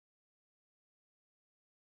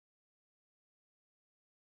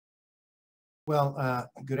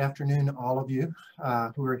Good afternoon, all of you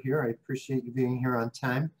who are here. I appreciate you being here on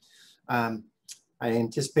time. I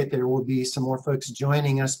anticipate there will be some more folks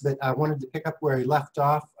joining us, but I wanted to pick up where I left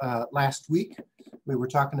off last week. We were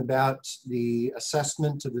talking about the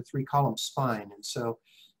assessment of the three-column spine. And so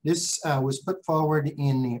this was put forward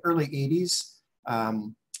in the early 80s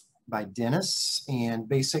by Dennis, and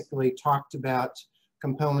basically talked about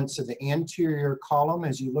components of the anterior column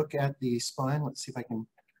as you look at the spine. Let's see if I can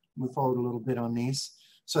move forward a little bit on these.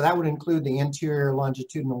 So that would include the anterior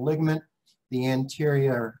longitudinal ligament, the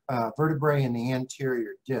anterior vertebrae, and the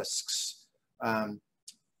anterior discs.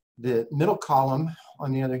 The middle column,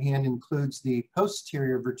 on the other hand, includes the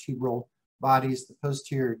posterior vertebral bodies, the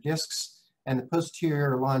posterior discs, and the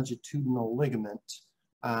posterior longitudinal ligament.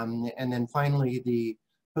 And then finally, the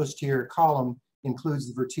posterior column includes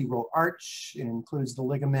the vertebral arch, it includes the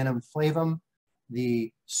ligamentum flavum,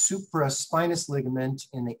 the supraspinous ligament,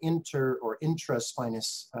 and the inter or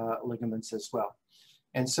intraspinous ligaments as well.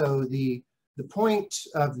 And so the point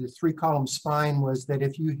of the three-column spine was that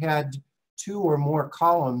if you had two or more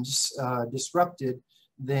columns disrupted,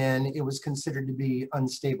 then it was considered to be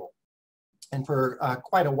unstable. And for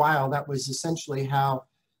quite a while, that was essentially how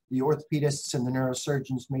the orthopedists and the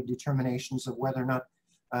neurosurgeons made determinations of whether or not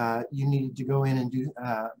you needed to go in and do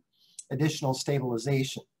additional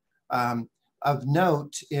stabilization. Of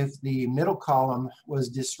note, if the middle column was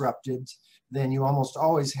disrupted, then you almost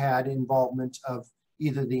always had involvement of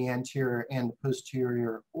either the anterior and the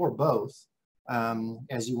posterior, or both,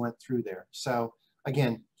 as you went through there. So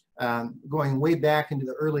again, going way back into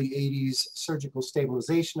the early 80s, surgical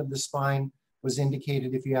stabilization of the spine was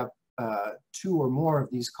indicated if you have two or more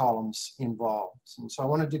of these columns involved. And so I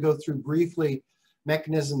wanted to go through briefly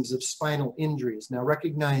mechanisms of spinal injuries. Now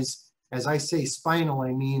recognize, as I say spinal,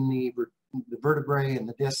 I mean the vertebrae and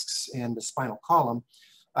the discs and the spinal column.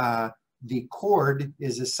 The cord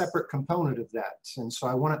is a separate component of that. And so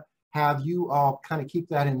I want to have you all kind of keep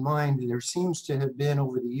that in mind. There seems to have been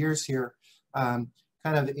over the years here kind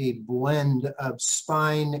of a blend of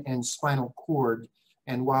spine and spinal cord.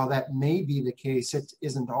 And while that may be the case, it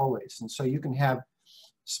isn't always. And so you can have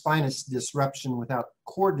spinous disruption without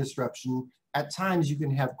cord disruption. At times you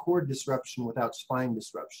can have cord disruption without spine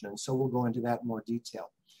disruption. And so we'll go into that in more detail.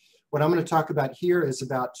 What I'm going to talk about here is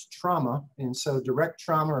about trauma. And so direct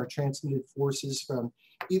trauma or transmitted forces from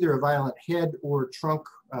either a violent head or trunk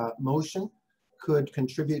motion could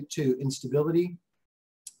contribute to instability.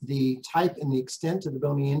 The type and the extent of the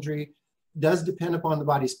bony injury does depend upon the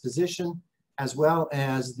body's position, as well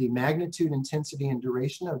as the magnitude, intensity, and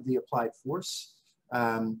duration of the applied force.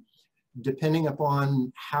 Depending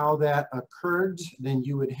upon how that occurred, then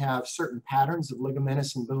you would have certain patterns of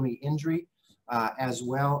ligamentous and bony injury, as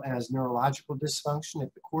well as neurological dysfunction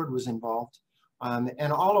if the cord was involved.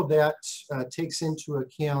 And all of that takes into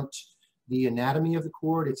account the anatomy of the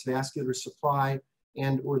cord, its vascular supply,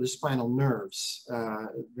 and or the spinal nerves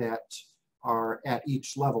that are at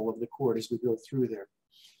each level of the cord as we go through there.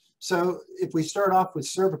 So if we start off with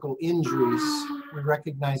cervical injuries, we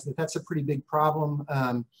recognize that that's a pretty big problem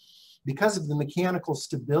because of the mechanical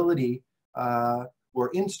stability or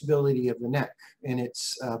instability of the neck and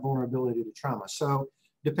its vulnerability to trauma. So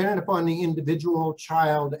depending upon the individual,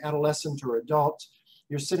 child, adolescent, or adult,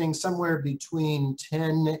 you're sitting somewhere between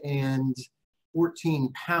 10 and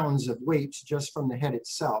 14 pounds of weight just from the head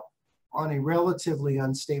itself on a relatively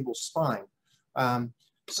unstable spine.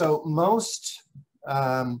 So most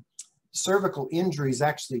cervical injuries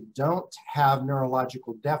actually don't have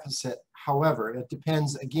neurological deficit. However, it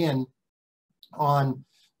depends again on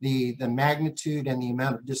the magnitude and the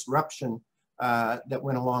amount of disruption that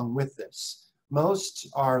went along with this. Most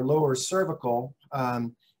are lower cervical,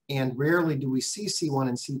 and rarely do we see C1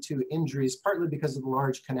 and C2 injuries, partly because of the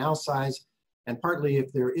large canal size, and partly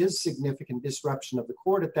if there is significant disruption of the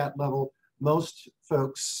cord at that level, most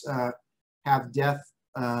folks have death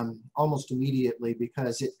almost immediately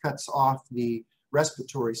because it cuts off the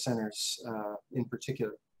respiratory centers in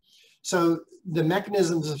particular. So the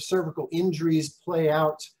mechanisms of cervical injuries play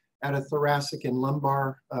out at a thoracic and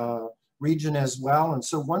lumbar region as well. And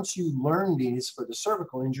so once you learn these for the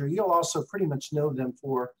cervical injury, you'll also pretty much know them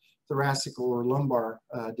for thoracic or lumbar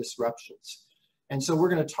disruptions. And so we're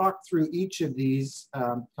going to talk through each of these: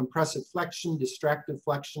 compressive flexion, distractive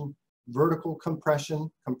flexion, vertical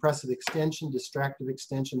compression, compressive extension, distractive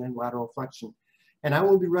extension, and lateral flexion. And I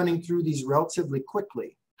will be running through these relatively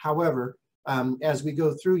quickly. However, as we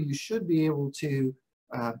go through, you should be able to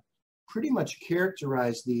pretty much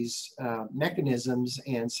characterize these mechanisms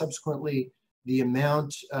and subsequently the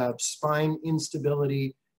amount of spine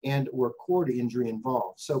instability and or cord injury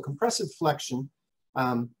involved. So compressive flexion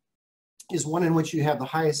is one in which you have the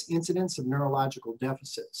highest incidence of neurological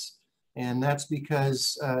deficits. And that's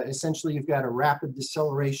because essentially you've got a rapid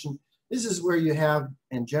deceleration. This is where you have,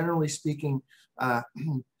 and generally speaking,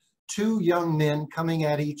 two young men coming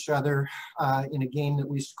at each other in a game that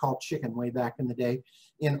we used to call chicken way back in the day,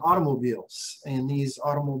 in automobiles. And these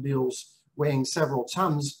automobiles weighing several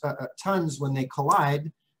tons when they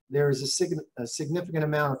collide, there is a significant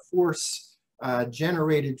amount of force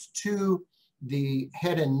generated to the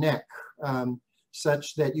head and neck,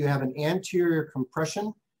 such that you have an anterior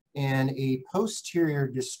compression and a posterior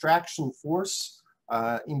distraction force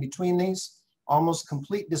in between these, almost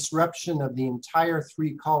complete disruption of the entire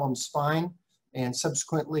three-column spine, and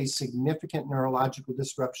subsequently significant neurological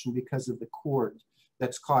disruption because of the cord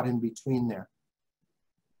that's caught in between there.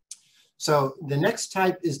 So the next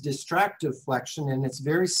type is distractive flexion, and it's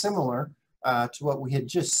very similar to what we had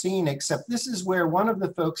just seen, except this is where one of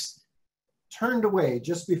the folks turned away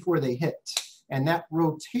just before they hit. And that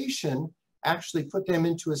rotation actually put them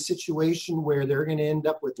into a situation where they're going to end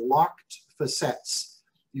up with locked facets.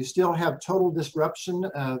 You still have total disruption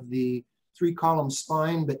of the three-column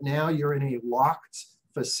spine, but now you're in a locked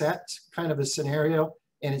facet kind of a scenario,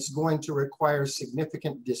 and it's going to require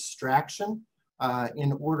significant distraction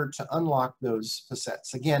in order to unlock those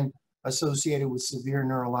facets, again, associated with severe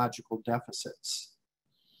neurological deficits.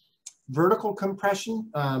 Vertical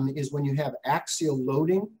compression is when you have axial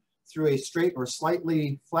loading through a straight or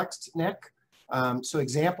slightly flexed neck. So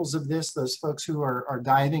examples of this, those folks who are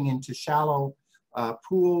diving into shallow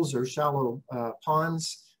pools or shallow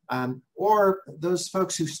ponds, or those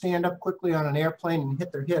folks who stand up quickly on an airplane and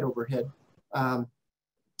hit their head overhead,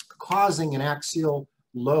 causing an axial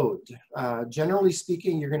load. Generally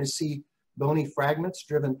speaking, you're going to see bony fragments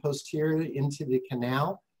driven posteriorly into the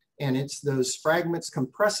canal, and it's those fragments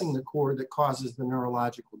compressing the cord that causes the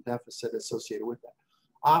neurological deficit associated with that.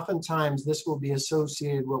 Oftentimes, this will be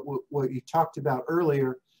associated with what you talked about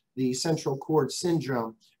earlier, the central cord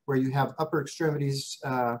syndrome, where you have upper extremities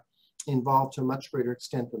involved to a much greater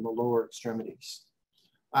extent than the lower extremities.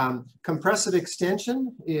 Compressive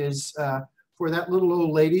extension is for that little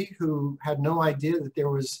old lady who had no idea that there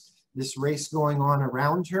was this race going on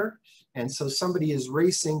around her. And so somebody is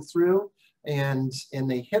racing through and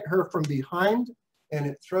they hit her from behind and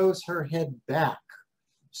it throws her head back.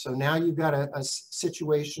 So now you've got a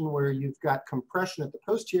situation where you've got compression at the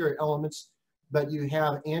posterior elements, but you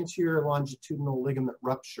have anterior longitudinal ligament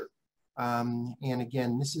rupture. And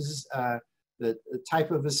again, this is the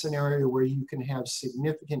type of a scenario where you can have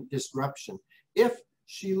significant disruption. If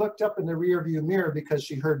she looked up in the rearview mirror because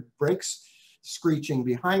she heard brakes screeching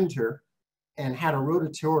behind her and had a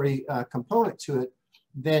rotatory component to it,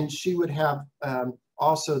 then she would have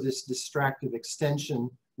also this distractive extension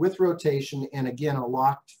with rotation and again a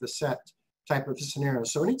locked facet type of scenario.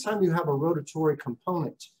 So anytime you have a rotatory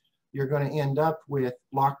component, you're going to end up with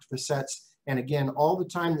locked facets. And again, all the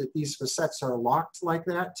time that these facets are locked like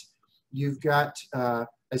that, you've got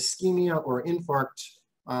ischemia or infarct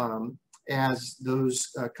as those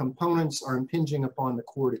components are impinging upon the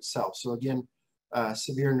cord itself. So again,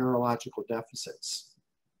 severe neurological deficits.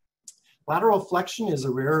 Lateral flexion is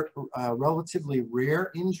a relatively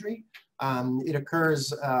rare injury. It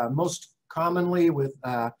occurs most commonly with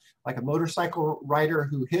like a motorcycle rider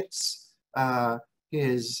who hits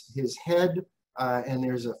his head and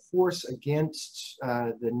there's a force against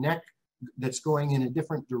the neck that's going in a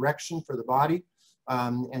different direction for the body.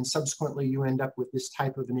 And subsequently you end up with this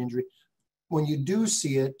type of an injury. When you do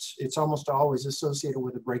see it, it's almost always associated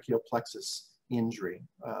with a brachial plexus injury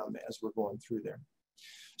as we're going through there.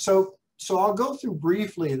 So I'll go through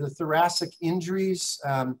briefly the thoracic injuries,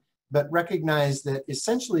 but recognize that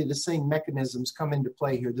essentially the same mechanisms come into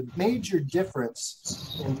play here. The major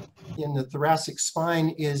difference in the thoracic spine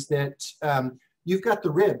is that you've got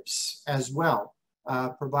the ribs as well,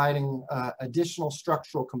 providing additional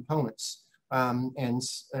structural components and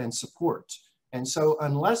support. And so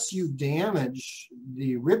unless you damage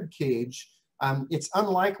the rib cage, it's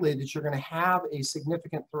unlikely that you're going to have a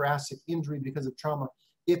significant thoracic injury because of trauma.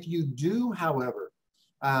 If you do, however,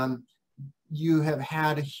 you have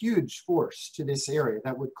had a huge force to this area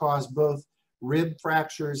that would cause both rib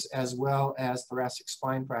fractures as well as thoracic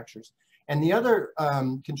spine fractures. And the other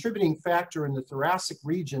contributing factor in the thoracic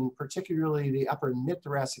region, particularly the upper and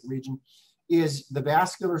mid-thoracic region, is the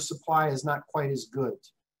vascular supply is not quite as good.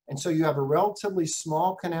 And so you have a relatively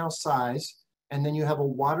small canal size, and then you have a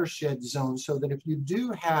watershed zone, so that if you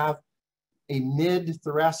do have a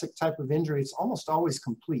mid-thoracic type of injury, it's almost always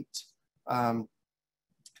complete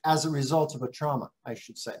as a result of a trauma, I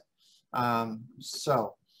should say.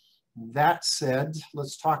 That said,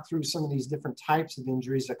 let's talk through some of these different types of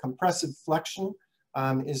injuries. A compressive flexion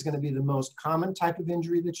is going to be the most common type of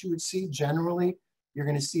injury that you would see. Generally, you're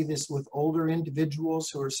going to see this with older individuals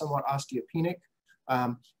who are somewhat osteopenic.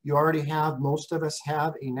 You already have, most of us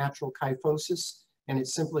have a natural kyphosis, and it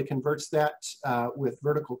simply converts that with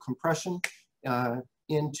vertical compression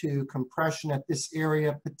into compression at this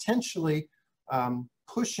area, potentially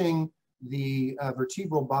pushing the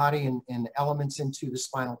vertebral body and elements into the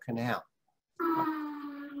spinal canal.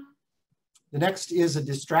 The next is a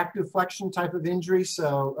distractive flexion type of injury.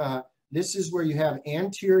 So this is where you have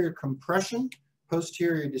anterior compression,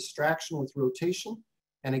 posterior distraction with rotation.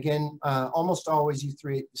 And again, almost always you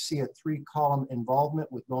see a three-column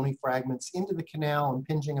involvement with bony fragments into the canal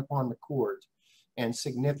impinging upon the cord, and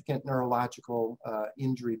significant neurological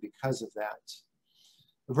injury because of that.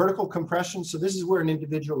 The vertical compression, so this is where an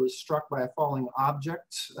individual is struck by a falling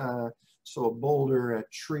object, so a boulder, a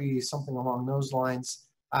tree, something along those lines,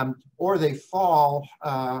 or they fall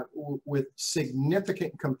with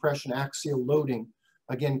significant compression, axial loading,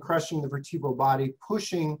 again, crushing the vertebral body,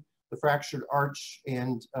 pushing the fractured arch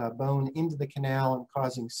and bone into the canal and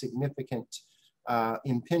causing significant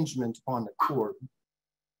impingement upon the cord.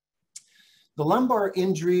 The lumbar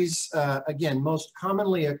injuries, again, most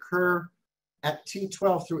commonly occur at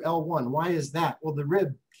T12 through L1. Why is that? Well, the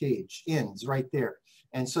rib cage ends right there.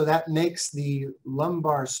 And so that makes the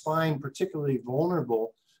lumbar spine particularly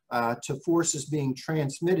vulnerable to forces being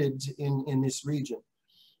transmitted in this region.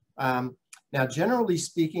 Now, generally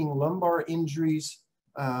speaking, lumbar injuries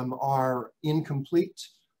are incomplete,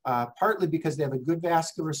 partly because they have a good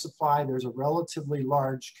vascular supply. There's a relatively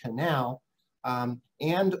large canal,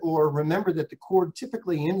 and or remember that the cord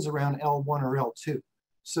typically ends around L1 or L2.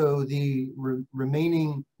 So the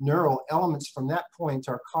remaining neural elements from that point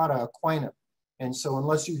are cauda equina. And so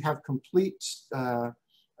unless you have complete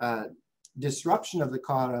disruption of the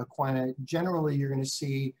cauda equina, generally you're going to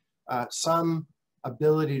see some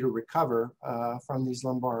ability to recover from these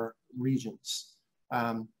lumbar regions.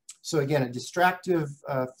 So again, a distractive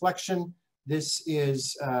flexion. This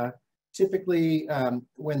is typically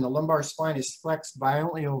when the lumbar spine is flexed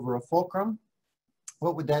violently over a fulcrum.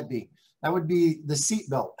 What would that be? That would be the seat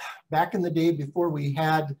belt. Back in the day before we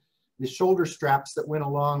had the shoulder straps that went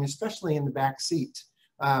along, especially in the back seat,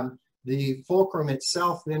 the fulcrum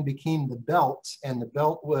itself then became the belt, and the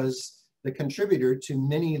belt was the contributor to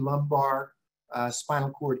many lumbar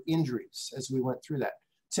spinal cord injuries as we went through that,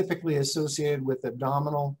 typically associated with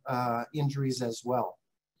abdominal injuries as well.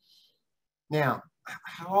 Now,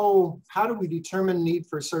 how do we determine need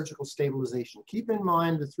for surgical stabilization? Keep in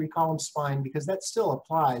mind the three-column spine, because that still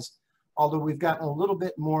applies, although we've gotten a little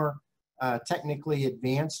bit more technically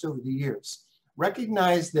advanced over the years.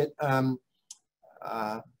 Recognize that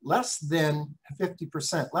less than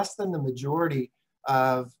 50%, less than the majority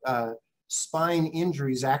of spine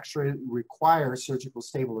injuries actually require surgical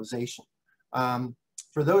stabilization.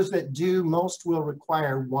 For those that do, most will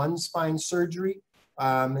require one spine surgery,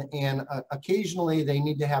 and occasionally they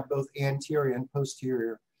need to have both anterior and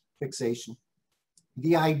posterior fixation.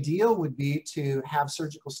 The ideal would be to have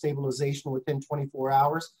surgical stabilization within 24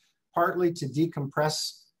 hours, partly to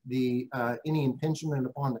decompress the any impingement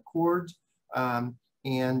upon the cord,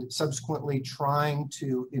 and subsequently trying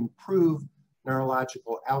to improve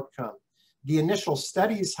neurological outcome. The initial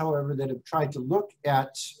studies, however, that have tried to look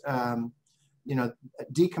at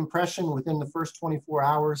decompression within the first 24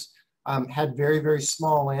 hours had very, very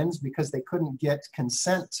small ends because they couldn't get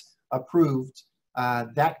consent approved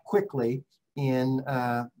that quickly in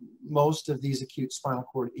most of these acute spinal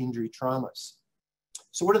cord injury traumas.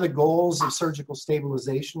 So what are the goals of surgical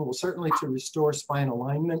stabilization? Well, certainly to restore spine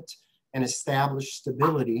alignment and establish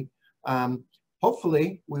stability.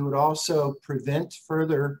 Hopefully, we would also prevent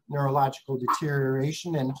further neurological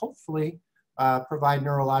deterioration and hopefully provide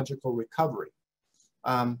neurological recovery.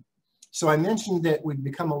 So I mentioned that we've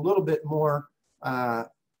become a little bit more,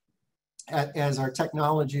 as our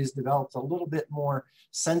technology has developed, a little bit more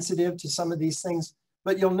sensitive to some of these things.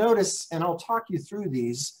 But you'll notice, and I'll talk you through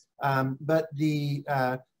these, but the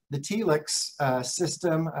TLIX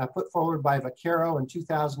system put forward by Vaquero in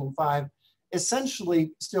 2005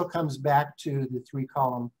 essentially still comes back to the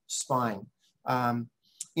three-column spine,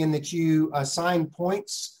 in that you assign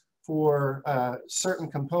points for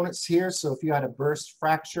certain components here. So if you had a burst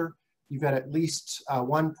fracture, you've got at least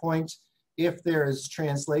 1 point. If there is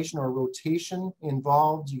translation or rotation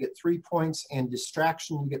involved, you get 3 points, and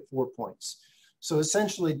distraction, you get 4 points. So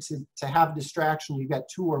essentially, to have distraction, you've got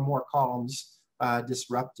 2 or more columns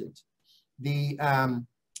disrupted. The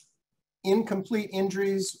incomplete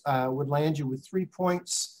injuries would land you with 3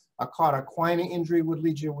 points. A cauda equina injury would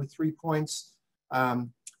leave you with 3 points.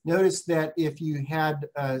 Notice that if you had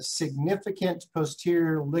a significant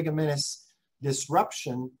posterior ligamentous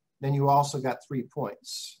disruption, then you also got 3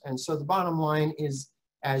 points. And so the bottom line is,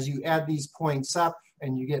 as you add these points up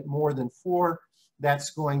and you get more than 4,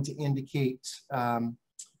 that's going to indicate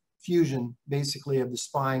fusion, basically, of the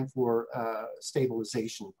spine for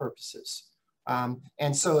stabilization purposes.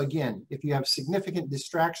 And so again, if you have significant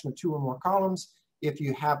distraction of 2 or more columns, if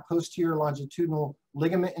you have posterior longitudinal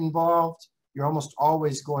ligament involved, you're almost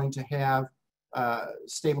always going to have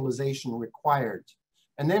stabilization required.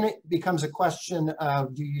 And then it becomes a question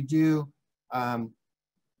of, do you do an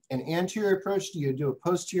anterior approach, do you do a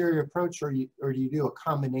posterior approach, or do you do a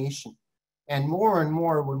combination? And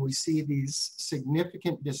more when we see these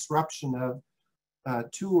significant disruption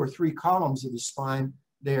of 2 or 3 columns of the spine,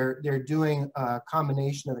 they're doing a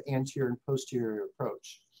combination of anterior and posterior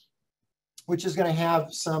approach, which is going to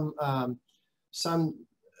have some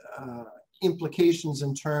implications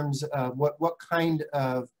in terms of what kind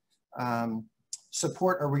of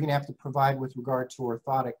support are we going to have to provide with regard to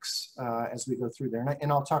orthotics as we go through there.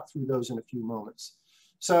 And I'll talk through those in a few moments.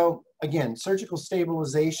 So again, surgical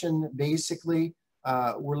stabilization, basically,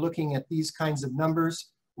 we're looking at these kinds of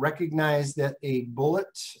numbers. Recognize that a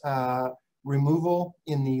bullet removal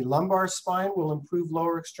in the lumbar spine will improve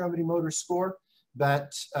lower extremity motor score.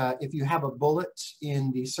 But if you have a bullet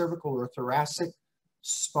in the cervical or thoracic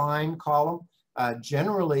spine column,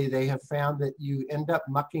 generally they have found that you end up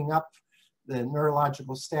mucking up the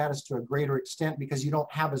neurological status to a greater extent because you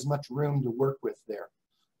don't have as much room to work with there.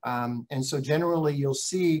 And so generally you'll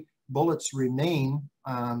see bullets remain.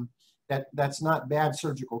 That's not bad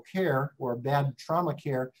surgical care or bad trauma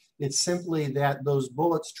care. It's simply that those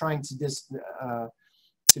bullets trying to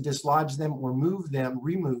dislodge them or remove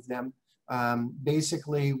them,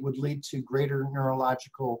 basically would lead to greater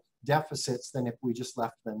neurological deficits than if we just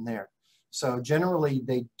left them there. So generally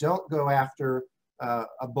they don't go after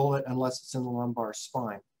a bullet unless it's in the lumbar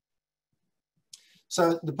spine.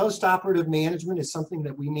 So the postoperative management is something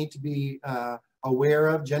that we need to be aware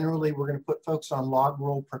of. Generally, we're going to put folks on log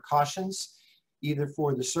roll precautions, either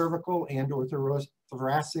for the cervical and or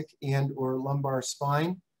thoracic and or lumbar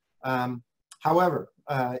spine. However,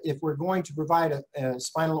 if we're going to provide a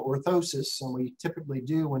spinal orthosis, and we typically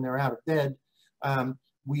do when they're out of bed,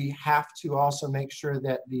 we have to also make sure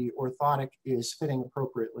that the orthotic is fitting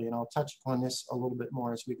appropriately. And I'll touch upon this a little bit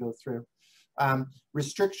more as we go through.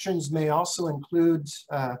 Restrictions may also include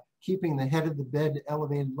keeping the head of the bed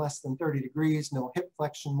elevated less than 30 degrees, no hip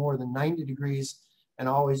flexion more than 90 degrees, and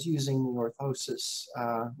always using the orthosis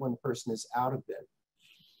when the person is out of bed.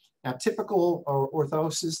 Now, typical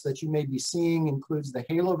orthosis that you may be seeing includes the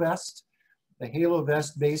halo vest. The halo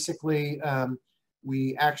vest, basically,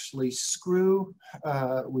 we actually screw,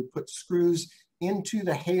 we put screws into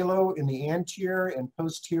the halo in the anterior and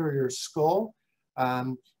posterior skull.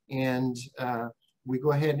 And we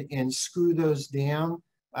go ahead and screw those down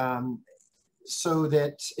so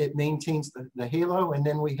that it maintains the halo. And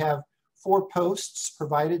then we have 4 posts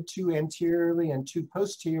provided, 2 anteriorly and 2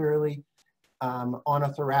 posteriorly on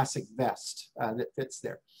a thoracic vest that fits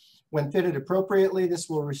there. When fitted appropriately, this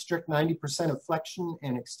will restrict 90% of flexion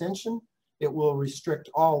and extension. It will restrict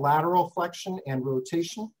all lateral flexion and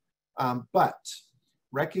rotation, but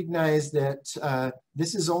recognize that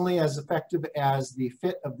this is only as effective as the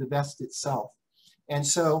fit of the vest itself. And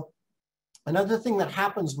so another thing that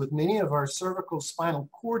happens with many of our cervical spinal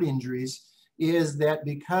cord injuries is that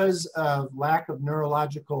because of lack of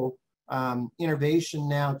neurological innervation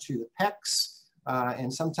now to the pecs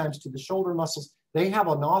and sometimes to the shoulder muscles, they have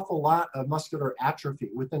an awful lot of muscular atrophy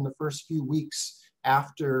within the first few weeks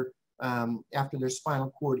after their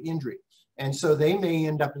spinal cord injury. And so they may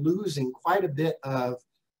end up losing quite a bit of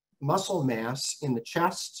muscle mass in the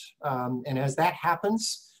chest. And as that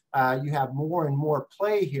happens, you have more and more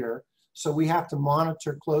play here. So we have to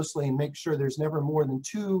monitor closely and make sure there's never more than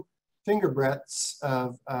 2 finger breadths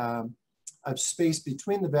of space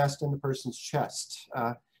between the vest and the person's chest.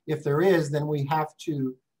 If there is, then we have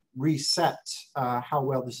to reset how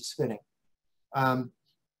well this is fitting.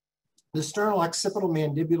 The sternal occipital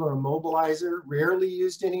mandibular immobilizer, rarely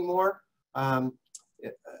used anymore.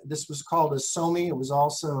 This was called a SOMI. It was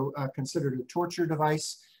also considered a torture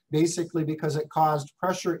device, basically because it caused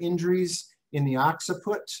pressure injuries in the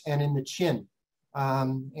occiput and in the chin.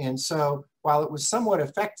 And so while it was somewhat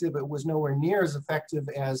effective, it was nowhere near as effective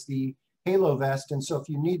as the halo vest. And so if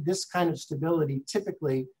you need this kind of stability,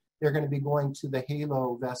 typically they're going to be going to the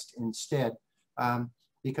halo vest instead,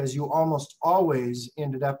 because you almost always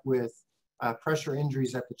ended up with pressure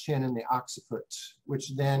injuries at the chin and the occiput,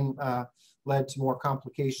 which then led to more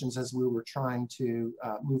complications as we were trying to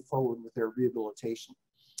move forward with their rehabilitation.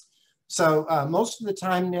 So most of the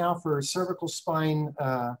time now for cervical spine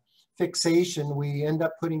fixation, we end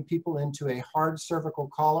up putting people into a hard cervical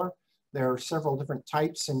collar. There are several different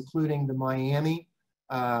types, including the Miami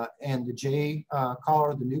and the J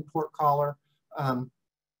collar, the Newport collar.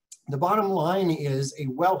 The bottom line is a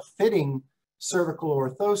well-fitting cervical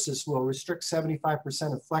orthosis will restrict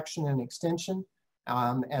 75% of flexion and extension,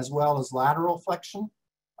 as well as lateral flexion.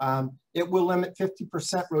 It will limit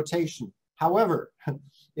 50% rotation. However,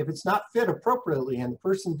 if it's not fit appropriately and the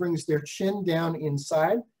person brings their chin down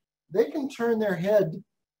inside, they can turn their head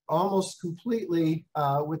almost completely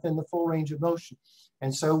within the full range of motion.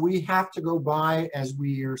 And so we have to go by, as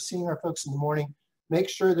we are seeing our folks in the morning, make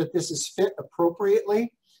sure that this is fit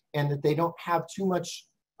appropriately and that they don't have too much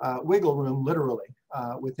wiggle room, literally,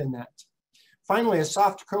 within that. Finally, a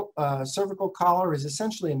soft cervical collar is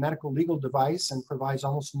essentially a medical legal device and provides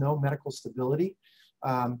almost no medical stability.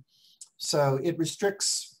 So it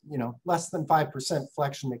restricts, less than 5%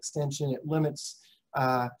 flexion extension. It limits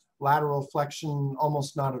lateral flexion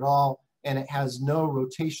almost not at all, and it has no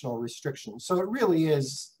rotational restriction. So it really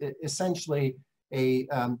is essentially a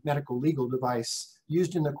medical legal device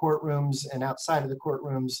used in the courtrooms and outside of the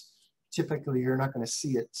courtrooms. Typically, you're not going to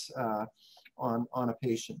see it on a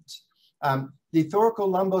patient. The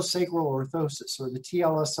thoracolumbo-sacral orthosis, or the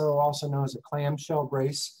TLSO, also known as a clamshell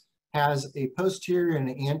brace, has a posterior and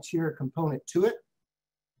an anterior component to it.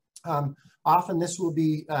 Often this will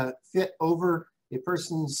be fit over a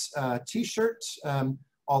person's t-shirt,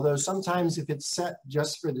 although sometimes if it's set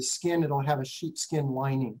just for the skin, it'll have a sheepskin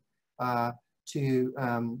lining. Part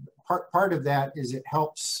of that is it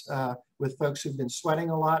helps with folks who've been sweating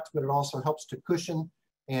a lot, but it also helps to cushion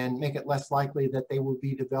and make it less likely that they will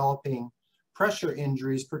be developing pressure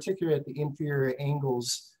injuries, particularly at the inferior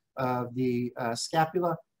angles of the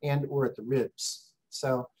scapula and or at the ribs.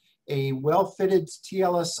 So a well-fitted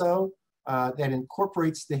TLSO that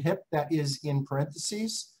incorporates the hip, that is in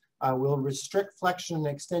parentheses, will restrict flexion and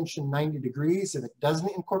extension 90 degrees. If it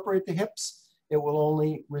doesn't incorporate the hips, it will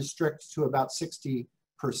only restrict to about 60%.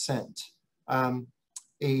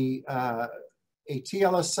 A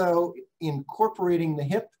TLSO incorporating the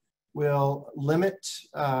hip will limit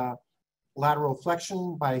lateral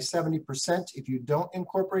flexion by 70%. If you don't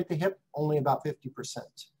incorporate the hip, only about 50%.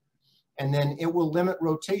 And then it will limit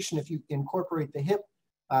rotation if you incorporate the hip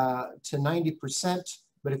to 90%.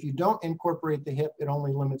 But if you don't incorporate the hip, it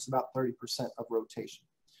only limits about 30% of rotation.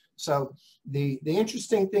 So the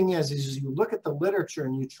interesting thing is you look at the literature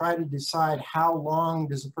and you try to decide how long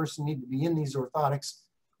does a person need to be in these orthotics.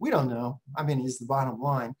 We don't know. I mean, is the bottom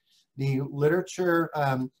line. The literature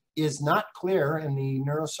is not clear, and the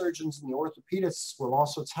neurosurgeons and the orthopedists will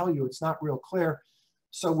also tell you it's not real clear.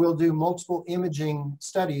 So we'll do multiple imaging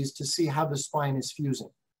studies to see how the spine is fusing.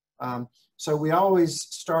 So we always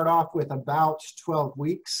start off with about 12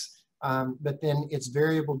 weeks, but then it's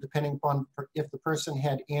variable depending upon if the person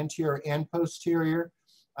had anterior and posterior,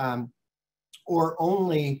 or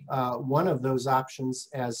only one of those options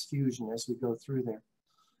as fusion as we go through there.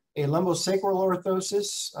 A lumbosacral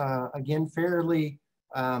orthosis, again, fairly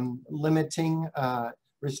limiting,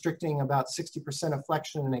 restricting about 60% of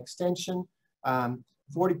flexion and extension,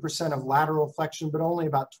 40% of lateral flexion, but only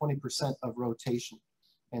about 20% of rotation.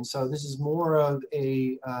 And so this is more of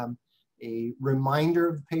a reminder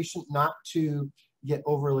of the patient not to get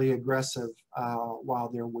overly aggressive while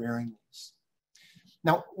they're wearing these.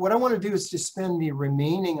 Now, what I want to do is to spend the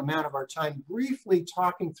remaining amount of our time briefly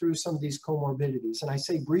talking through some of these comorbidities. And I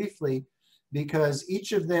say briefly because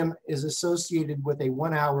each of them is associated with a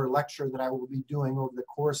 1-hour lecture that I will be doing over the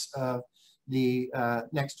course of the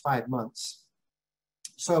next 5 months.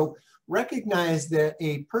 So recognize that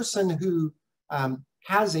a person who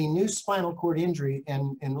has a new spinal cord injury,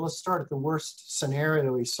 and let's start at the worst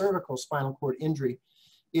scenario, a cervical spinal cord injury,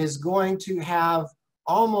 is going to have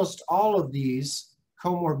almost all of these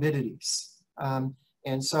comorbidities.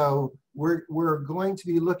 And so we're going to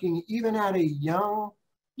be looking even at a young,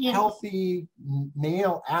 healthy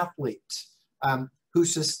male athlete who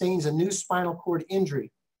sustains a new spinal cord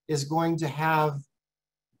injury is going to have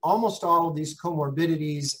almost all of these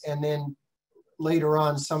comorbidities, and then later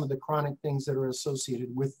on some of the chronic things that are associated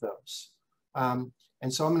with those.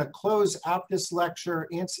 And so I'm going to close out this lecture,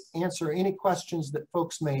 answer any questions that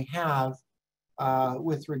folks may have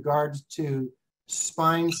with regards to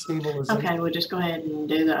spine stabilization. Okay, we'll just go ahead and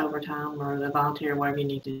do the overtime or the volunteer, whatever you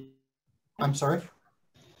need to do. I'm sorry?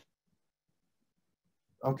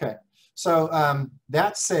 Okay, so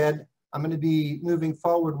that said, I'm going to be moving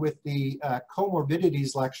forward with the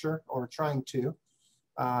comorbidities lecture, or trying to.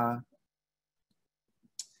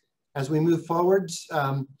 As we move forward,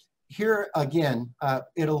 here again,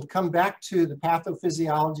 it'll come back to the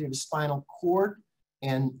pathophysiology of the spinal cord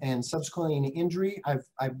and subsequently an injury.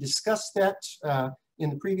 I've discussed that in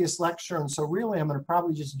the previous lecture, and so really I'm going to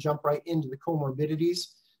probably just jump right into the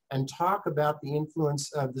comorbidities and talk about the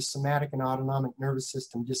influence of the somatic and autonomic nervous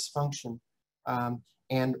system dysfunction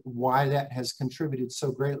and why that has contributed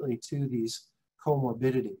so greatly to these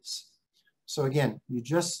comorbidities. So again, you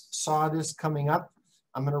just saw this coming up.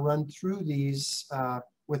 I'm going to run through these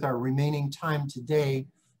with our remaining time today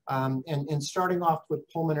and starting off with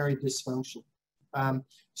pulmonary dysfunction.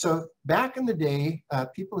 So back in the day,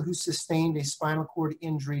 people who sustained a spinal cord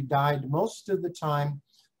injury died most of the time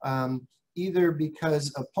either because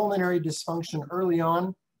of pulmonary dysfunction early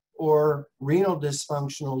on or renal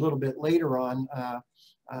dysfunction a little bit later on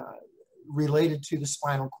related to the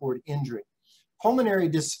spinal cord injury. Pulmonary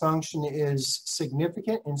dysfunction is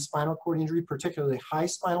significant in spinal cord injury, particularly high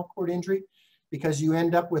spinal cord injury, because you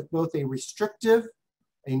end up with both a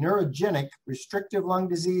neurogenic restrictive lung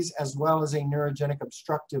disease as well as a neurogenic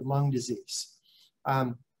obstructive lung disease.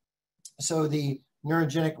 So the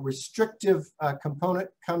neurogenic restrictive component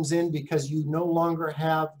comes in because you no longer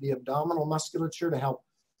have the abdominal musculature to help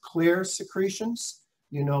clear secretions.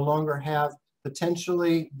 You no longer have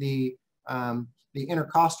potentially the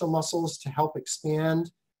intercostal muscles to help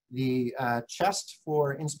expand the chest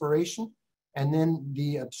for inspiration. And then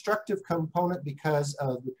the obstructive component because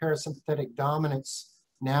of the parasympathetic dominance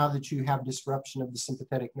now that you have disruption of the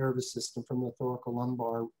sympathetic nervous system from the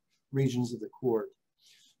thoracolumbar regions of the cord.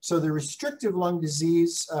 So the restrictive lung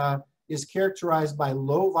disease is characterized by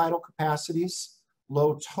low vital capacities,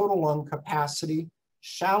 low total lung capacity,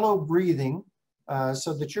 shallow breathing,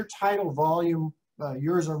 so that your tidal volume,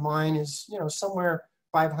 yours or mine, is somewhere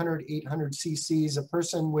 500, 800 cc's. A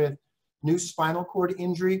person with new spinal cord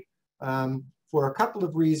injury, for a couple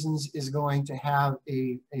of reasons, is going to have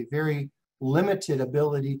a very limited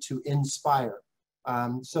ability to inspire.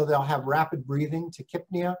 So they'll have rapid breathing,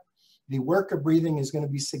 tachypnea. The work of breathing is going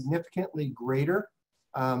to be significantly greater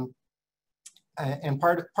and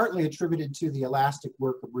partly attributed to the elastic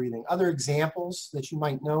work of breathing. Other examples that you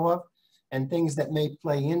might know of and things that may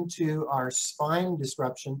play into our spine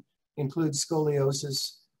disruption include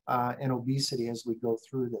scoliosis and obesity as we go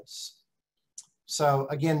through this. So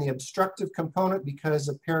again, the obstructive component, because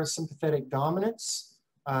of parasympathetic dominance,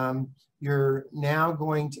 you're now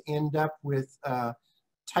going to end up with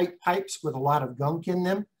tight pipes with a lot of gunk in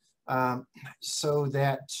them, so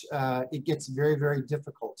that it gets very, very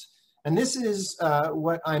difficult. And this is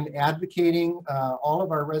what I'm advocating all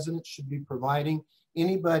of our residents should be providing.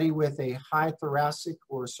 Anybody with a high thoracic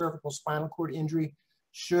or cervical spinal cord injury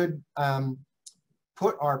should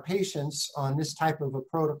put our patients on this type of a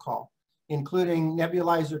protocol, including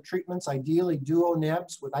nebulizer treatments, ideally duo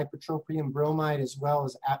nebs with ipratropium bromide as well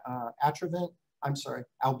as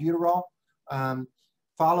albuterol,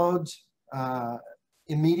 followed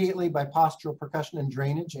immediately by postural percussion and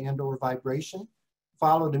drainage and/or vibration,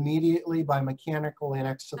 followed immediately by mechanical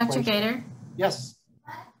annex sufflation. Dr. Gator? Yes.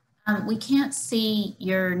 We can't see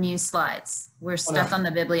your new slides. We're stuck on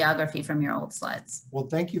the bibliography from your old slides. Well,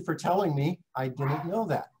 thank you for telling me. I didn't know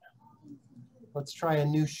that. Let's try a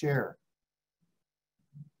new share.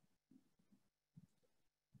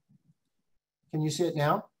 Can you see it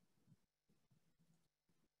now?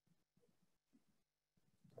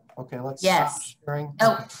 Okay, let's stop sharing.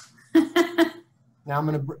 Oh. Now I'm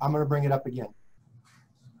gonna bring it up again.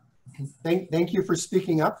 Thank you for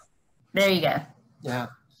speaking up. There you go. Yeah.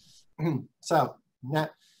 So now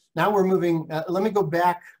we're moving. Let me go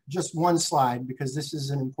back just one slide because this is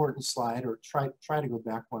an important slide, or try to go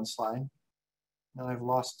back one slide. Now I've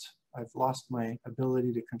lost my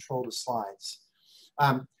ability to control the slides.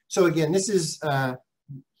 So again, this is the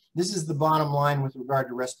bottom line with regard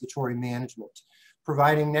to respiratory management.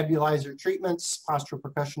 Providing nebulizer treatments, postural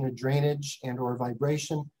percussion and drainage and/or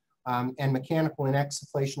vibration, and mechanical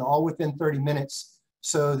inexsufflation all within 30 minutes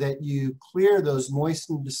so that you clear those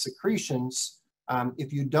moistened secretions.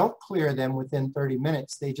 If you don't clear them within 30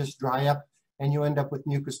 minutes, they just dry up and you end up with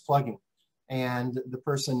mucus plugging. And the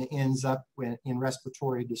person ends up in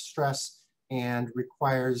respiratory distress and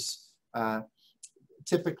requires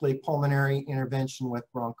typically pulmonary intervention with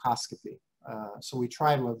bronchoscopy. So we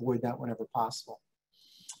try to avoid that whenever possible.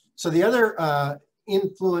 So the other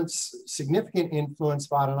significant influence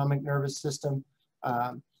of autonomic nervous system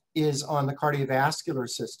is on the cardiovascular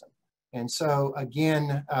system. And so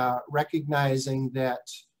again, recognizing that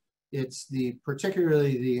it's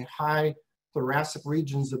particularly the high thoracic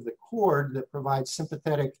regions of the cord that provide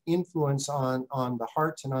sympathetic influence on the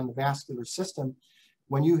heart and on the vascular system.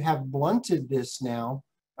 When you have blunted this now,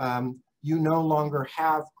 you no longer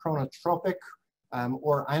have chronotropic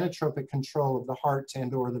or inotropic control of the heart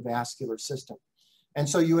and or the vascular system. And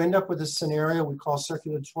so you end up with a scenario we call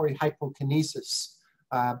circulatory hypokinesis.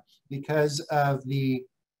 Because of the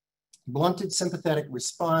blunted sympathetic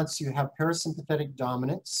response, you have parasympathetic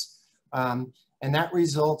dominance, and that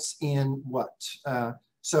results in what?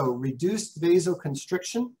 So reduced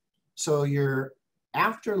vasoconstriction, so your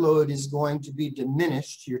afterload is going to be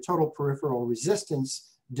diminished, your total peripheral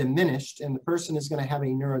resistance diminished, and the person is going to have a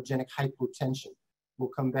neurogenic hypotension. We'll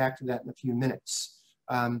come back to that in a few minutes.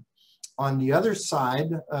 On the other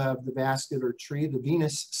side of the vascular tree, the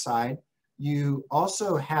venous side, you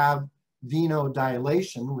also have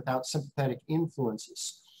venodilation without sympathetic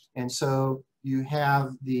influences. And so you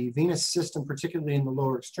have the venous system, particularly in the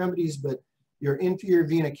lower extremities, but your inferior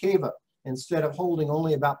vena cava, instead of holding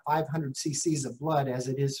only about 500 cc's of blood, as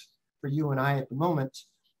it is for you and I at the moment,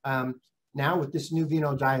 now with this new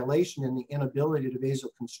venodilation and the inability to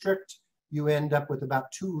vasoconstrict, you end up with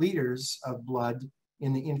about 2 liters of blood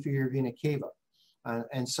in the inferior vena cava.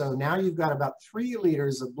 And so now you've got about 3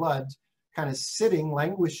 liters of blood kind of sitting,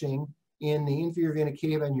 languishing in the inferior vena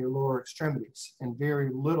cava and your lower extremities, and very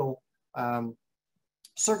little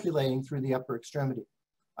circulating through the upper extremity.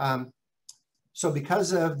 So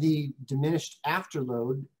because of the diminished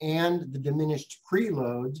afterload and the diminished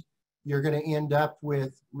preload, you're going to end up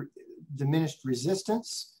with diminished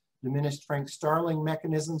resistance, diminished Frank-Starling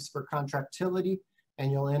mechanisms for contractility,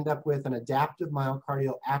 and you'll end up with an adaptive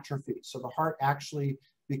myocardial atrophy. So the heart actually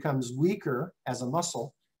becomes weaker as a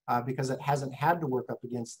muscle because it hasn't had to work up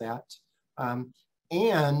against that.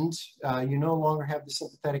 And you no longer have the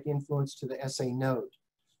sympathetic influence to the SA node.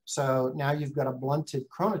 So now you've got a blunted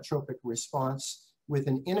chronotropic response with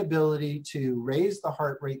an inability to raise the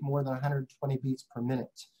heart rate more than 120 beats per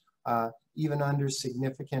minute, even under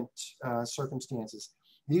significant circumstances.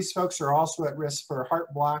 These folks are also at risk for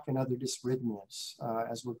heart block and other dysrhythmias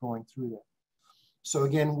as we're going through that. So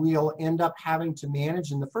again, we'll end up having to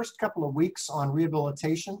manage in the first couple of weeks on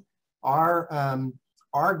rehabilitation.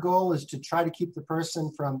 Our goal is to try to keep the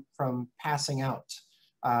person from passing out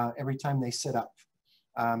every time they sit up.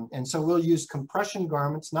 And so we'll use compression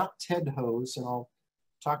garments, not TED hose, and I'll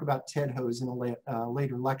talk about TED hose in a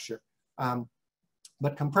later lecture.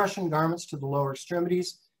 But compression garments to the lower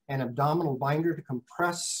extremities, and abdominal binder to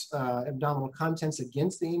compress abdominal contents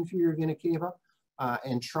against the inferior vena cava,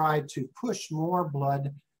 and try to push more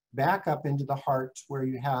blood back up into the heart where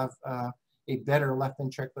you have a better left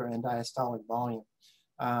ventricular and diastolic volume.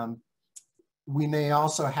 We may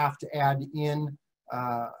also have to add in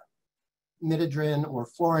midodrine or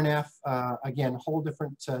Florinef, again, whole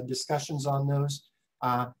different discussions on those.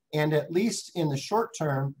 And at least in the short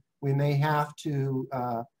term, we may have to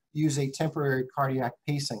use a temporary cardiac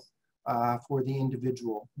pacing for the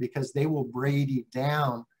individual, because they will brady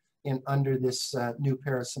down under this new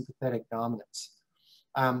parasympathetic dominance.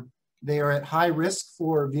 They are at high risk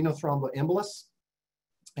for venothromboembolus,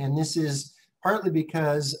 and this is partly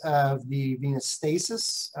because of the venous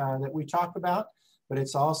stasis that we talk about, but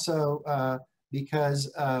it's also because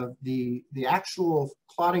of the actual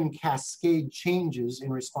clotting cascade changes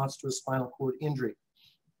in response to a spinal cord injury,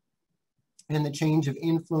 and the change of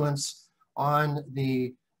influence on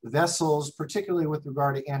the vessels, particularly with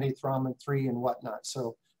regard to antithrombin 3 and whatnot.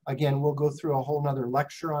 So again, we'll go through a whole nother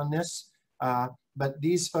lecture on this, but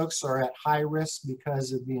these folks are at high risk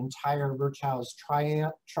because of the entire Virchow's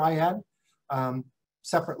triad.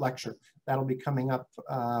 Separate lecture. That'll be coming up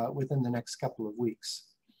within the next couple of weeks.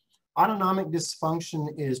 Autonomic dysfunction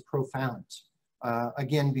is profound,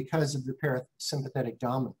 again, because of the parasympathetic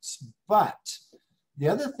dominance. But the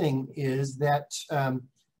other thing is that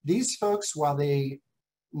these folks, while they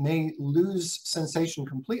may lose sensation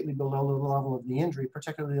completely below the level of the injury,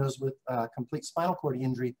 particularly those with complete spinal cord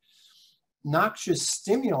injury, noxious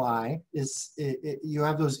stimuli you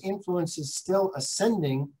have those influences still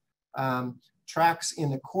ascending tracks in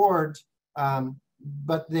the cord,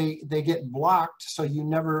 but they get blocked, so you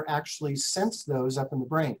never actually sense those up in the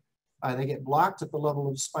brain. They get blocked at the level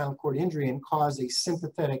of spinal cord injury and cause a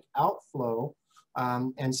sympathetic outflow,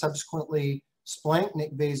 and subsequently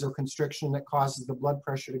splanchnic vasoconstriction that causes the blood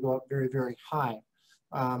pressure to go up very, very high.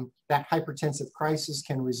 That hypertensive crisis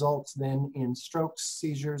can result then in strokes,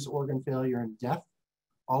 seizures, organ failure, and death,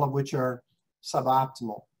 all of which are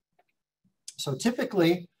suboptimal. So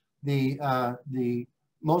typically, the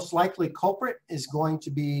most likely culprit is going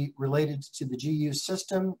to be related to the GU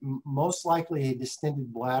system, most likely a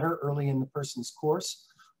distended bladder early in the person's course.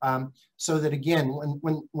 So that again,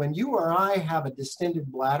 when you or I have a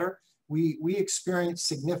distended bladder, we experience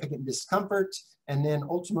significant discomfort and then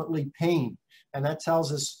ultimately pain. and that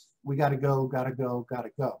tells us we got to go, got to go, got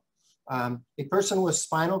to go. A person with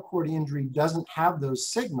spinal cord injury doesn't have those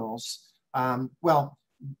signals. Well,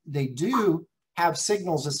 they do have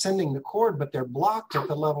signals ascending the cord, but they're blocked at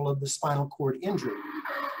the level of the spinal cord injury.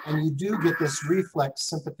 And you do get this reflex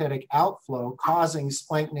sympathetic outflow causing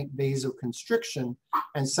splanchnic vasoconstriction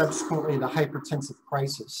and subsequently the hypertensive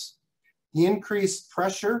crisis. The increased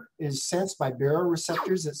pressure is sensed by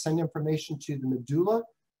baroreceptors that send information to the medulla,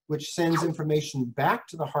 which sends information back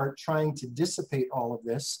to the heart trying to dissipate all of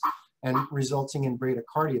this and resulting in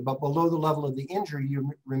bradycardia. But below the level of the injury, you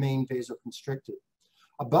remain vasoconstricted.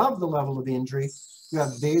 Above the level of the injury, you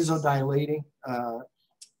have vasodilating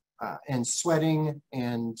and sweating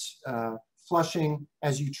and flushing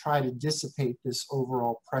as you try to dissipate this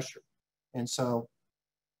overall pressure. And so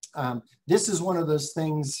this is one of those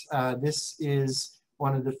things, this is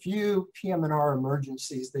one of the few PM&R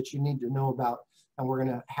emergencies that you need to know about. And we're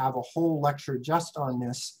going to have a whole lecture just on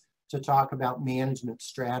this to talk about management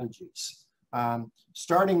strategies.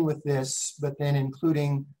 Starting with this, but then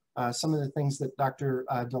including some of the things that Dr.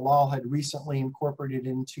 Dalal had recently incorporated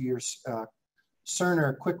into your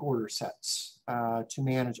Cerner quick order sets to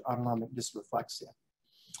manage autonomic dysreflexia.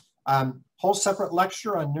 Whole separate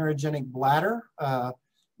lecture on neurogenic bladder.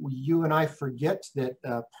 You and I forget that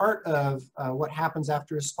part of what happens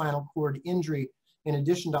after a spinal cord injury, in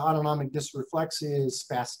addition to autonomic dysreflexia, is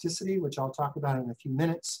spasticity, which I'll talk about in a few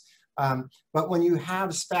minutes. But when you have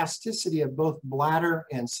spasticity of both bladder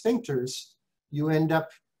and sphincters, you end up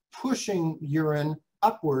pushing urine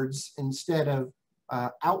upwards instead of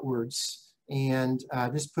outwards. And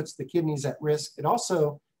this puts the kidneys at risk. It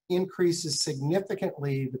also increases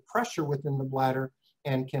significantly the pressure within the bladder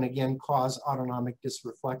and can again cause autonomic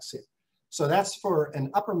dysreflexia. So that's for an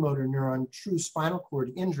upper motor neuron true spinal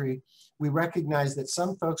cord injury. We recognize that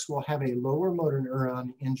some folks will have a lower motor neuron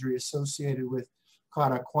injury associated with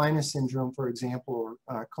Cauda-Equina syndrome, for example,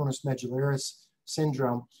 or conus medullaris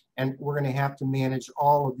syndrome, and we're going to have to manage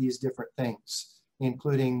all of these different things,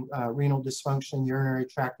 including renal dysfunction, urinary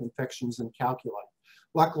tract infections, and calculi.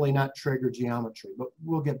 Luckily not trigger geometry, but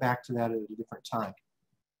we'll get back to that at a different time.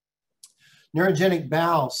 Neurogenic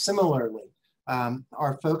bowel, similarly,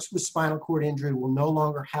 our folks with spinal cord injury will no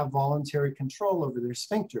longer have voluntary control over their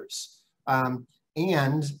sphincters,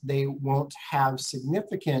 and they won't have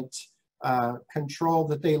significant control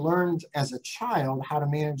that they learned as a child how to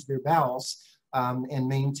manage their bowels and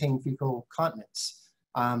maintain fecal continence.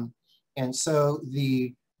 And so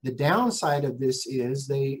the downside of this is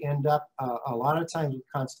they end up a lot of times with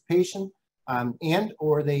constipation and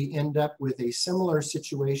or they end up with a similar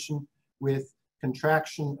situation with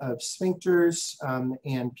contraction of sphincters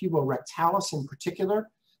and puborectalis in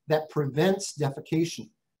particular that prevents defecation.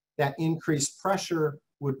 That increased pressure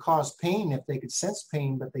would cause pain if they could sense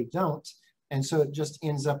pain, but they don't. And so it just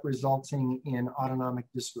ends up resulting in autonomic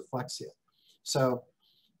dysreflexia. So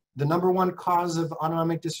the number one cause of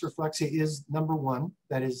autonomic dysreflexia is number one,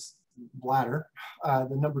 that is bladder.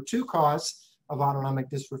 The number two cause of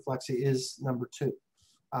autonomic dysreflexia is number two.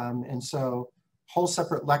 And so whole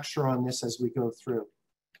separate lecture on this as we go through.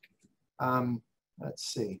 Let's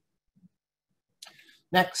see.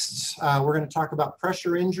 Next, we're going to talk about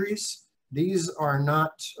pressure injuries. These are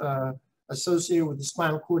not associated with the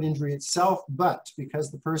spinal cord injury itself, but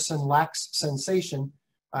because the person lacks sensation,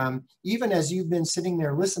 even as you've been sitting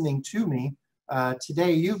there listening to me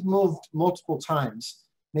today, you've moved multiple times,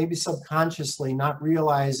 maybe subconsciously, not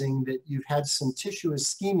realizing that you've had some tissue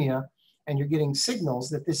ischemia and you're getting signals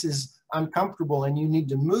that this is uncomfortable and you need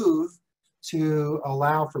to move to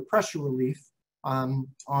allow for pressure relief on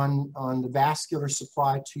the vascular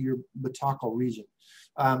supply to your buttockal region.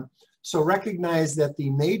 So recognize that the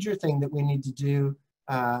major thing that we need to do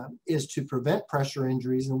is to prevent pressure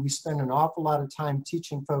injuries, and we spend an awful lot of time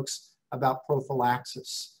teaching folks about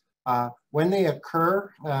prophylaxis. When they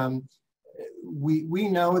occur, we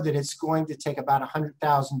know that it's going to take about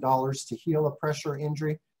 $100,000 to heal a pressure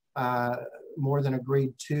injury, more than a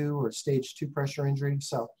grade 2 or stage 2 pressure injury.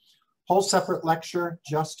 So whole separate lecture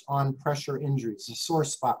just on pressure injuries, a sore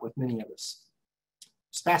spot with many of us.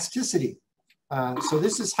 Spasticity. So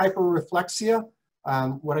this is hyperreflexia.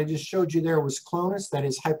 What I just showed you there was clonus, that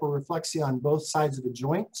is hyperreflexia on both sides of the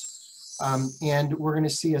joint. And we're going to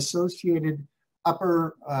see associated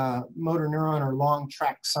upper motor neuron or long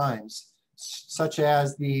tract signs, such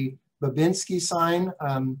as the Babinski sign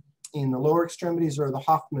in the lower extremities or the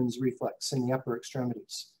Hoffman's reflex in the upper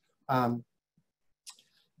extremities.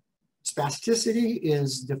 Spasticity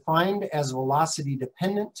is defined as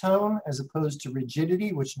velocity-dependent tone as opposed to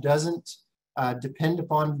rigidity, which doesn't depend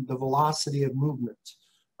upon the velocity of movement.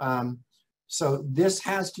 So this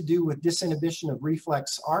has to do with disinhibition of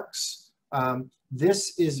reflex arcs.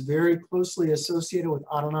 This is very closely associated with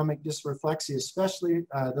autonomic dysreflexia, especially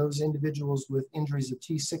those individuals with injuries of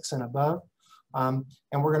T6 and above. And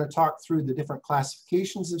we're going to talk through the different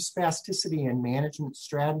classifications of spasticity and management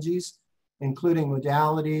strategies, including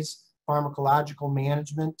modalities, pharmacological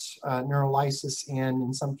management, neurolysis, and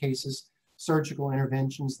in some cases, surgical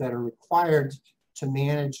interventions that are required to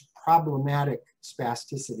manage problematic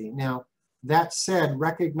spasticity. Now, that said,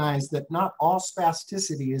 recognize that not all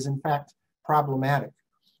spasticity is in fact problematic.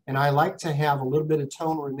 And I like to have a little bit of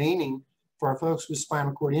tone remaining for our folks with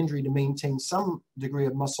spinal cord injury to maintain some degree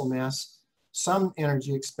of muscle mass, some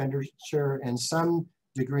energy expenditure, and some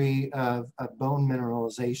degree of bone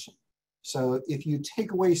mineralization. So if you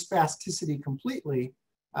take away spasticity completely,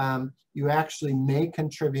 you actually may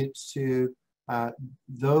contribute to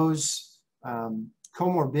those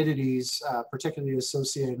comorbidities, particularly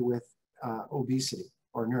associated with obesity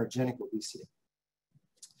or neurogenic obesity.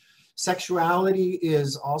 Sexuality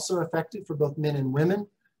is also affected for both men and women.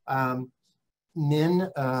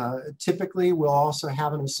 Men typically will also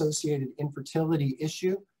have an associated infertility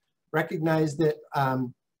issue. Recognize that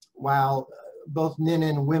while both men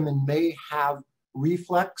and women may have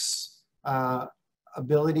reflex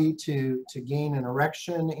ability to gain an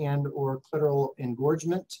erection and or clitoral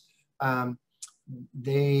engorgement,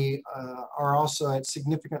 they are also at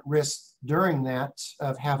significant risk during that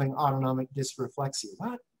of having autonomic dysreflexia.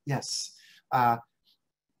 What? Yes.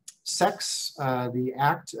 Sex, the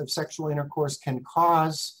act of sexual intercourse can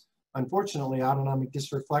cause, unfortunately, autonomic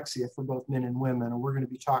dysreflexia for both men and women, and we're going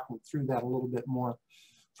to be talking through that a little bit more.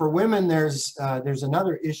 For women, there's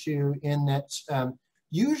another issue in that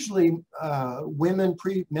usually women,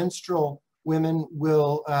 premenstrual women,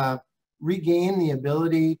 will regain the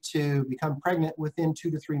ability to become pregnant within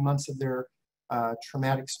 2 to 3 months of their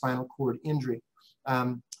traumatic spinal cord injury.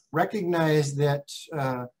 Recognize that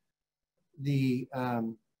the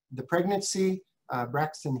pregnancy,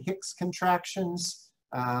 Braxton Hicks contractions,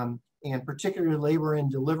 and particularly labor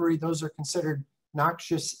and delivery, those are considered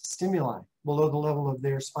noxious stimuli below the level of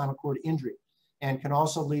their spinal cord injury, and can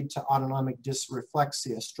also lead to autonomic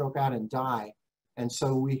dysreflexia, stroke out and die. And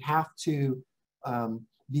so we have to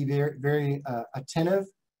be very, very attentive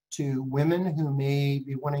to women who may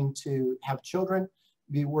be wanting to have children,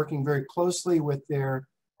 be working very closely with their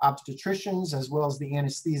obstetricians as well as the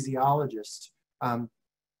anesthesiologist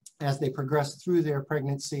as they progress through their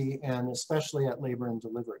pregnancy and especially at labor and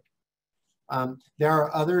delivery. There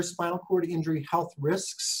are other spinal cord injury health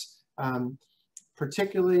risks,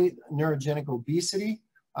 particularly neurogenic obesity,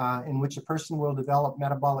 in which a person will develop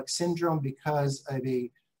metabolic syndrome because of a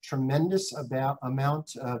tremendous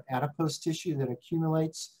amount of adipose tissue that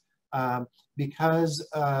accumulates because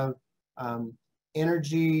of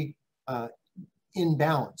energy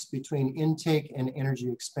imbalance between intake and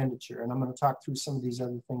energy expenditure. And I'm going to talk through some of these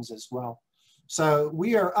other things as well. So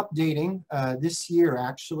we are updating this year,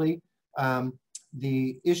 actually,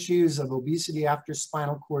 the issues of obesity after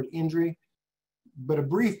spinal cord injury. But a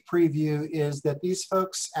brief preview is that these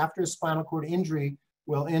folks after spinal cord injury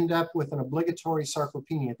will end up with an obligatory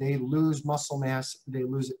sarcopenia. They lose muscle mass, they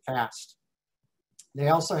lose it fast. They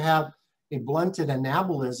also have a blunted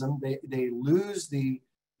anabolism. They lose the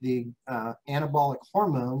anabolic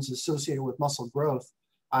hormones associated with muscle growth.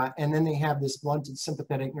 And then they have this blunted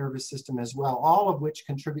sympathetic nervous system as well, all of which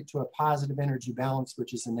contribute to a positive energy balance,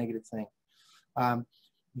 which is a negative thing.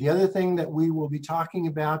 The other thing that we will be talking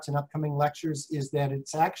about in upcoming lectures is that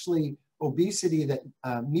it's actually obesity that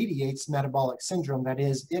mediates metabolic syndrome. That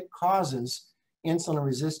is, it causes insulin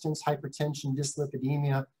resistance, hypertension,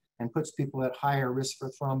 dyslipidemia, and puts people at higher risk for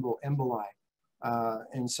thromboemboli.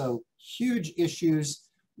 And so huge issues.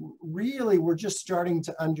 Really, we're just starting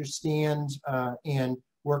to understand and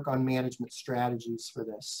work on management strategies for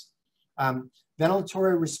this.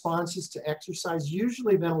 Ventilatory responses to exercise.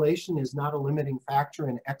 Usually ventilation is not a limiting factor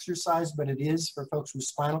in exercise, but it is for folks with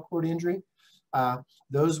spinal cord injury.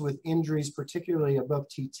 Those with injuries, particularly above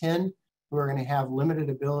T10, who are going to have limited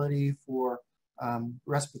ability for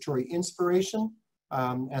respiratory inspiration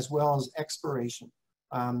as well as expiration.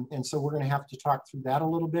 And so we're going to have to talk through that a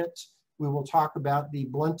little bit. We will talk about the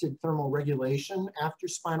blunted thermal regulation after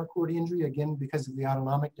spinal cord injury, again, because of the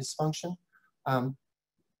autonomic dysfunction.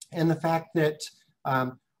 And the fact that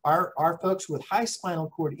our folks with high spinal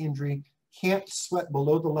cord injury can't sweat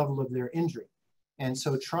below the level of their injury. And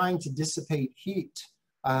so trying to dissipate heat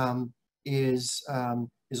is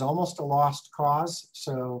almost a lost cause.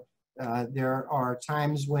 So there are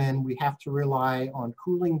times when we have to rely on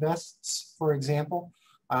cooling vests, for example,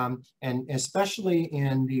 And especially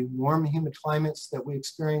in the warm humid climates that we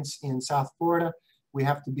experience in South Florida, we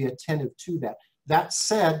have to be attentive to that. That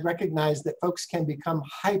said, recognize that folks can become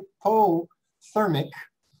hypothermic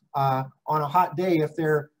on a hot day if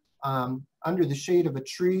they're under the shade of a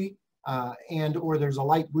tree and or there's a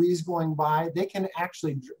light breeze going by. They can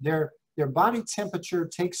actually, their body temperature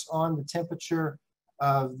takes on the temperature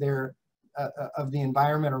of their of the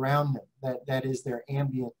environment around them. That is their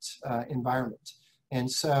ambient environment. And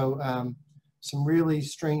so some really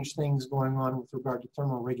strange things going on with regard to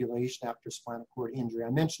thermal regulation after spinal cord injury.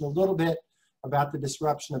 I mentioned a little bit about the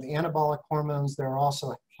disruption of anabolic hormones. There are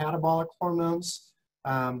also catabolic hormones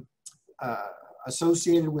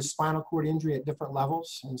associated with spinal cord injury at different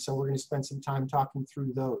levels. And so we're going to spend some time talking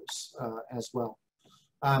through those as well.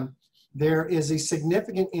 There is a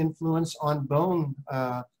significant influence on bone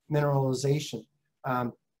mineralization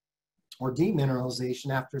or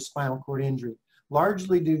demineralization after spinal cord injury,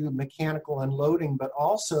 largely due to mechanical unloading, but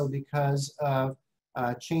also because of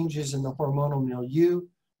changes in the hormonal milieu,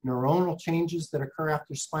 neuronal changes that occur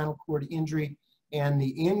after spinal cord injury, and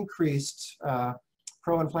the increased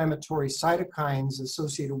pro-inflammatory cytokines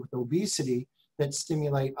associated with obesity that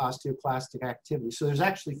stimulate osteoclastic activity. So there's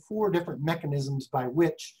actually 4 different mechanisms by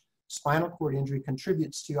which spinal cord injury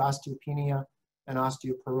contributes to osteopenia and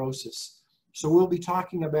osteoporosis. So we'll be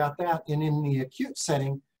talking about that, and in the acute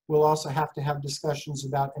setting, we'll also have to have discussions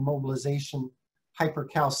about immobilization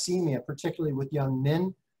hypercalcemia, particularly with young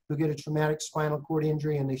men who get a traumatic spinal cord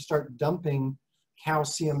injury and they start dumping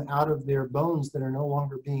calcium out of their bones that are no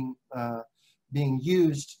longer being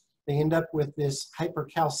used. They end up with this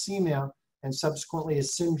hypercalcemia and subsequently a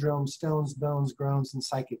syndrome, stones, bones, groans, and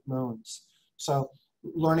psychic moans. So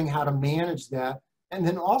learning how to manage that, and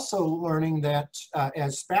then also learning that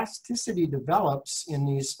as spasticity develops in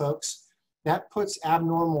these folks, that puts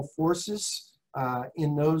abnormal forces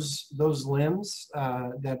in those limbs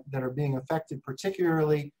that are being affected,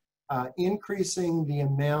 particularly increasing the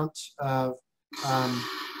amount of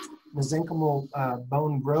mesenchymal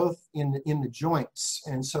bone growth in the joints.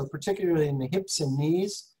 And so particularly in the hips and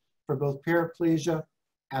knees, for both paraplegia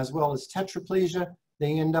as well as tetraplegia,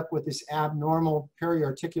 they end up with this abnormal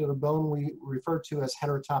periarticular bone we refer to as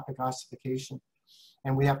heterotopic ossification.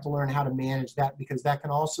 And we have to learn how to manage that, because that can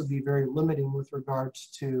also be very limiting with regards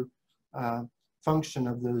to function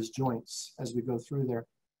of those joints as we go through there.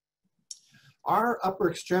 Our upper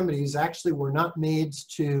extremities actually were not made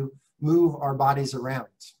to move our bodies around.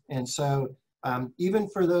 And so even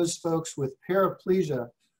for those folks with paraplegia,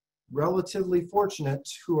 relatively fortunate,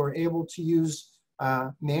 who are able to use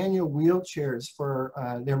manual wheelchairs for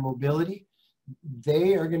their mobility,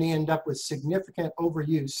 they are going to end up with significant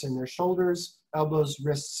overuse in their shoulders, elbows,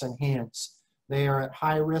 wrists, and hands. They are at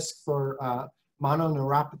high risk for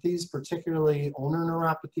mononeuropathies, particularly ulnar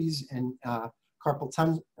neuropathies and carpal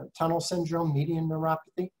tunnel syndrome, median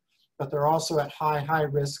neuropathy, but they're also at high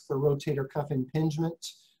risk for rotator cuff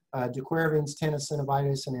impingement, de Quervain's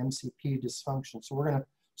tenosynovitis, and MCP dysfunction. So we're going to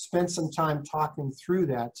spend some time talking through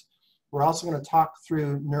that. We're also going to talk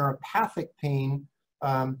through neuropathic pain,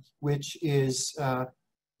 which is a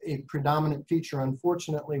predominant feature,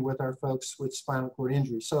 unfortunately, with our folks with spinal cord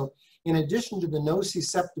injury. So in addition to the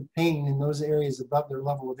nociceptive pain in those areas above their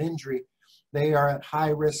level of injury, they are at high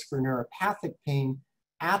risk for neuropathic pain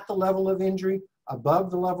at the level of injury,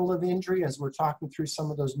 above the level of injury, as we're talking through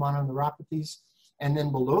some of those mononeuropathies, and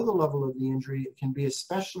then below the level of the injury. It can be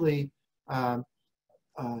especially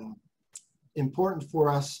important for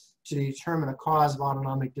us to determine a cause of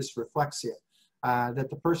autonomic dysreflexia, that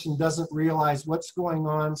the person doesn't realize what's going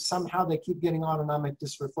on. Somehow they keep getting autonomic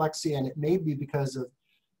dysreflexia, and it may be because of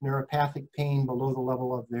neuropathic pain below the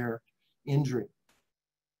level of their injury.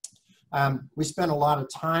 We spend a lot of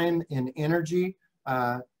time and energy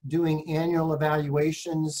doing annual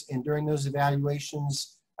evaluations, and during those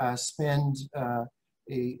evaluations spend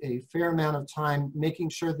a fair amount of time making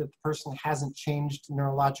sure that the person hasn't changed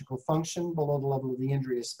neurological function below the level of the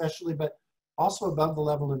injury especially, but also above the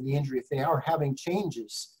level of the injury. If they are having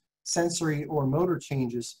changes, sensory or motor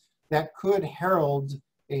changes, that could herald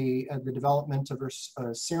the development of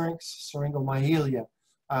syrinx, syringomyelia,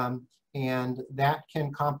 and that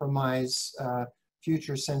can compromise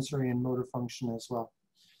future sensory and motor function as well.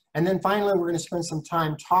 And then finally, we're going to spend some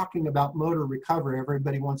time talking about motor recovery.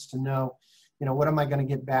 Everybody wants to know, you know, what am I going to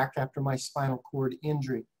get back after my spinal cord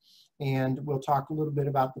injury? And we'll talk a little bit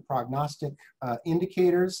about the prognostic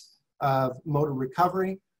indicators of motor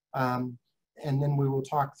recovery. And then we will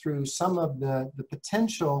talk through some of the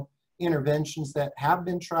potential interventions that have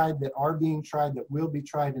been tried, that are being tried, that will be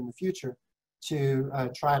tried in the future to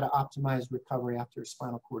try to optimize recovery after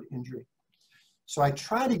spinal cord injury. So I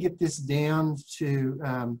try to get this down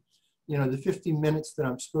to, you know, the 50 minutes that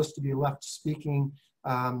I'm supposed to be left speaking.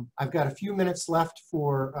 I've got a few minutes left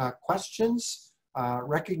for questions,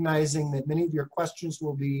 recognizing that many of your questions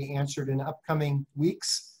will be answered in upcoming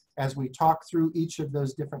weeks as we talk through each of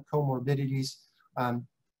those different comorbidities.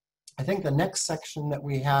 I think the next section that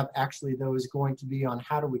we have actually, though, is going to be on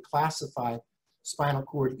how do we classify spinal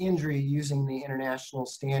cord injury using the international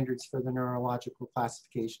standards for the neurological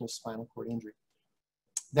classification of spinal cord injury.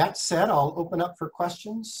 That said, I'll open up for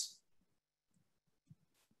questions,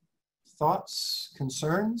 thoughts,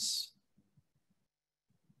 concerns.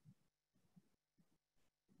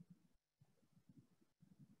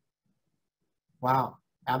 Wow,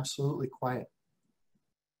 absolutely quiet.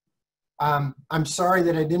 I'm sorry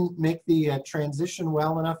that I didn't make the transition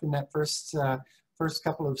well enough in that first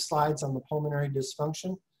couple of slides on the pulmonary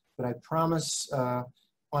dysfunction, but I promise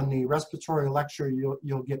on the respiratory lecture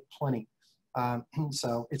you'll get plenty.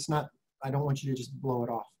 So it's not, I don't want you to just blow it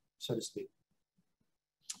off, so to speak.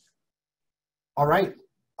 All right,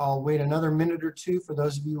 I'll wait another minute or two for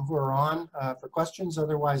those of you who are on for questions.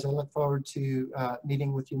 Otherwise, I look forward to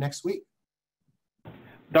meeting with you next week.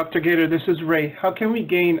 Dr. Gator, this is Ray. How can we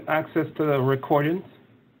gain access to the recordings?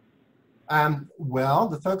 Well,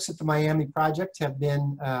 the folks at the Miami Project have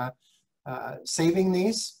been saving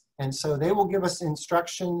these, and so they will give us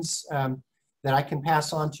instructions that I can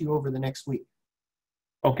pass on to you over the next week.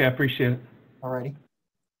 Okay, I appreciate it. All righty.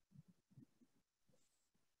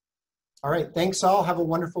 All right, thanks all. Have a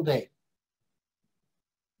wonderful day.